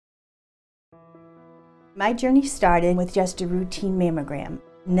My journey started with just a routine mammogram.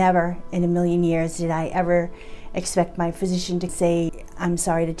 Never in a million years did I ever expect my physician to say, "I'm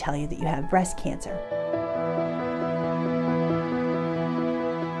sorry to tell you that you have breast cancer."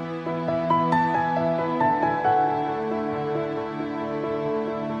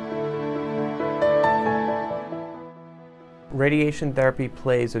 Radiation therapy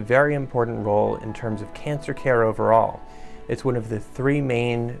plays a very important role in terms of cancer care overall. It's one of the three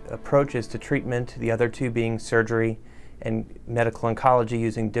main approaches to treatment, the other two being surgery and medical oncology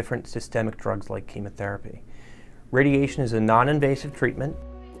using different systemic drugs like chemotherapy. Radiation is a non-invasive treatment.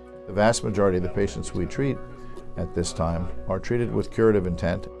 The vast majority of the patients we treat at this time are treated with curative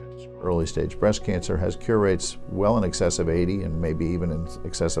intent. Early stage breast cancer has cure rates well in excess of 80 and maybe even in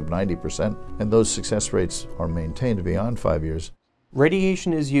excess of 90%, and those success rates are maintained beyond 5 years.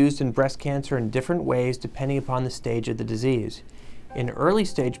 Radiation is used in breast cancer in different ways depending upon the stage of the disease. In early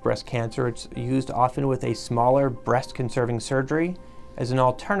stage breast cancer, it's used often with a smaller breast-conserving surgery as an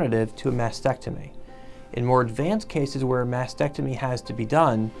alternative to a mastectomy. In more advanced cases where a mastectomy has to be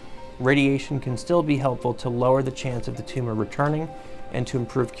done, radiation can still be helpful to lower the chance of the tumor returning and to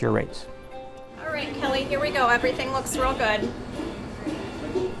improve cure rates. All right, Kelly, here we go. Everything looks real good.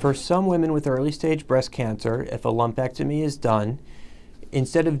 For some women with early stage breast cancer, if a lumpectomy is done,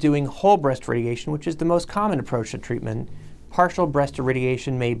 instead of doing whole breast radiation, which is the most common approach to treatment, partial breast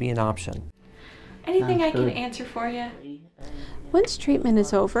irradiation may be an option. Anything I can answer for you? Once treatment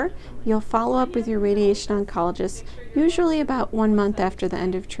is over, you'll follow up with your radiation oncologist, usually about 1 month after the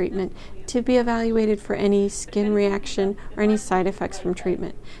end of treatment, to be evaluated for any skin reaction or any side effects from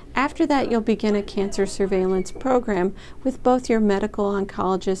treatment. After that, you'll begin a cancer surveillance program with both your medical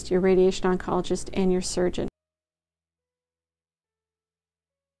oncologist, your radiation oncologist, and your surgeon.